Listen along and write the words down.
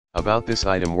About this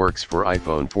item works for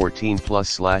iPhone 14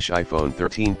 Plus/iPhone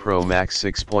 13 Pro Max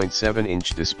 6.7-inch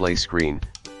display screen,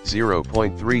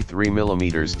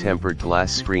 0.33mm tempered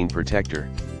glass screen protector.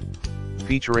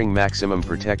 Featuring maximum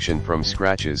protection from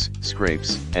scratches,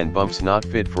 scrapes, and bumps. Not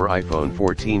fit for iPhone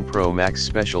 14 Pro Max.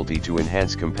 Specialty to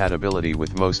enhance compatibility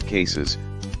with most cases,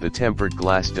 the tempered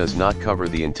glass does not cover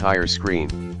the entire screen.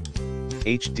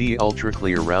 HD Ultra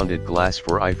Clear Rounded Glass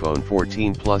for iPhone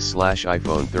 14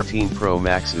 Plus/iPhone 13 Pro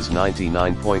Max is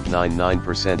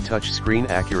 99.99% touchscreen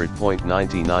accurate,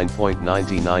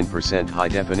 99.99% high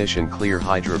definition clear,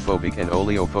 hydrophobic and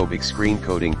oleophobic screen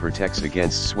coating, protects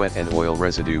against sweat and oil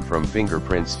residue from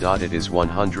fingerprints. It is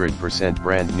 100%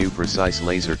 brand new precise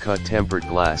laser cut tempered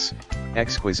glass,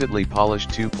 exquisitely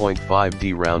polished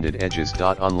 2.5D rounded edges.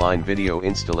 Online video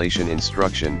installation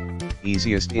instruction,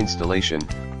 easiest installation,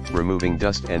 removing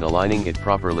dust and aligning it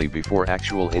properly before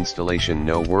actual installation.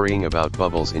 No worrying about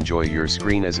bubbles. Enjoy your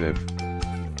screen as if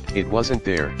it wasn't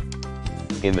there.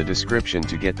 In the description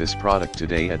to get this product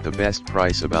today at the best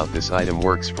price. About this item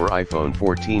works for iPhone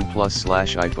 14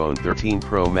 Plus/iPhone 13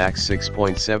 Pro Max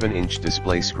 6.7-inch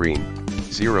display screen,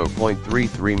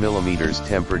 0.33mm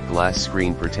tempered glass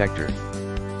screen protector.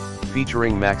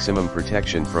 Featuring maximum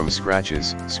protection from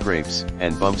scratches, scrapes,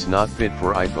 and bumps. Not fit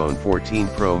for iPhone 14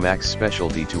 Pro Max.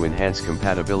 Specialty to enhance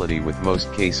compatibility with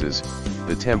most cases,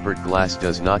 the tempered glass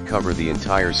does not cover the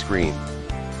entire screen.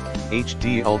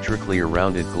 HD Ultra Clear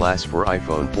Rounded Glass for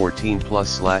iPhone 14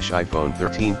 Plus/iPhone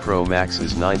 13 Pro Max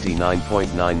is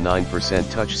 99.99%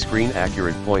 touchscreen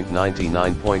accurate,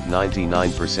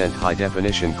 99.99% high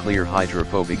definition clear,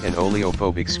 hydrophobic and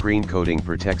oleophobic screen coating,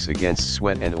 protects against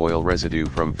sweat and oil residue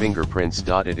from fingerprints.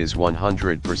 It is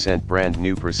 100% brand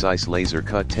new precise laser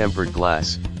cut tempered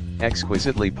glass,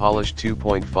 exquisitely polished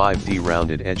 2.5D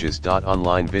rounded edges.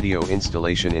 Online video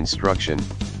installation instruction,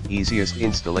 easiest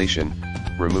installation,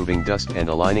 removing dust and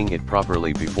aligning it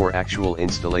properly before actual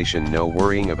installation. No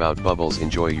worrying about bubbles.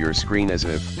 Enjoy your screen as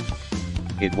if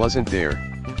it wasn't there.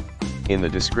 In the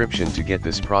description to get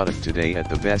this product today at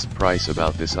the best price.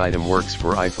 About this item works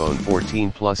for iPhone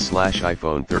 14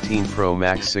 Plus/iPhone 13 Pro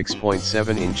Max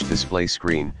 6.7-inch display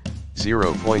screen,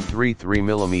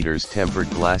 0.33mm tempered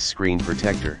glass screen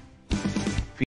protector.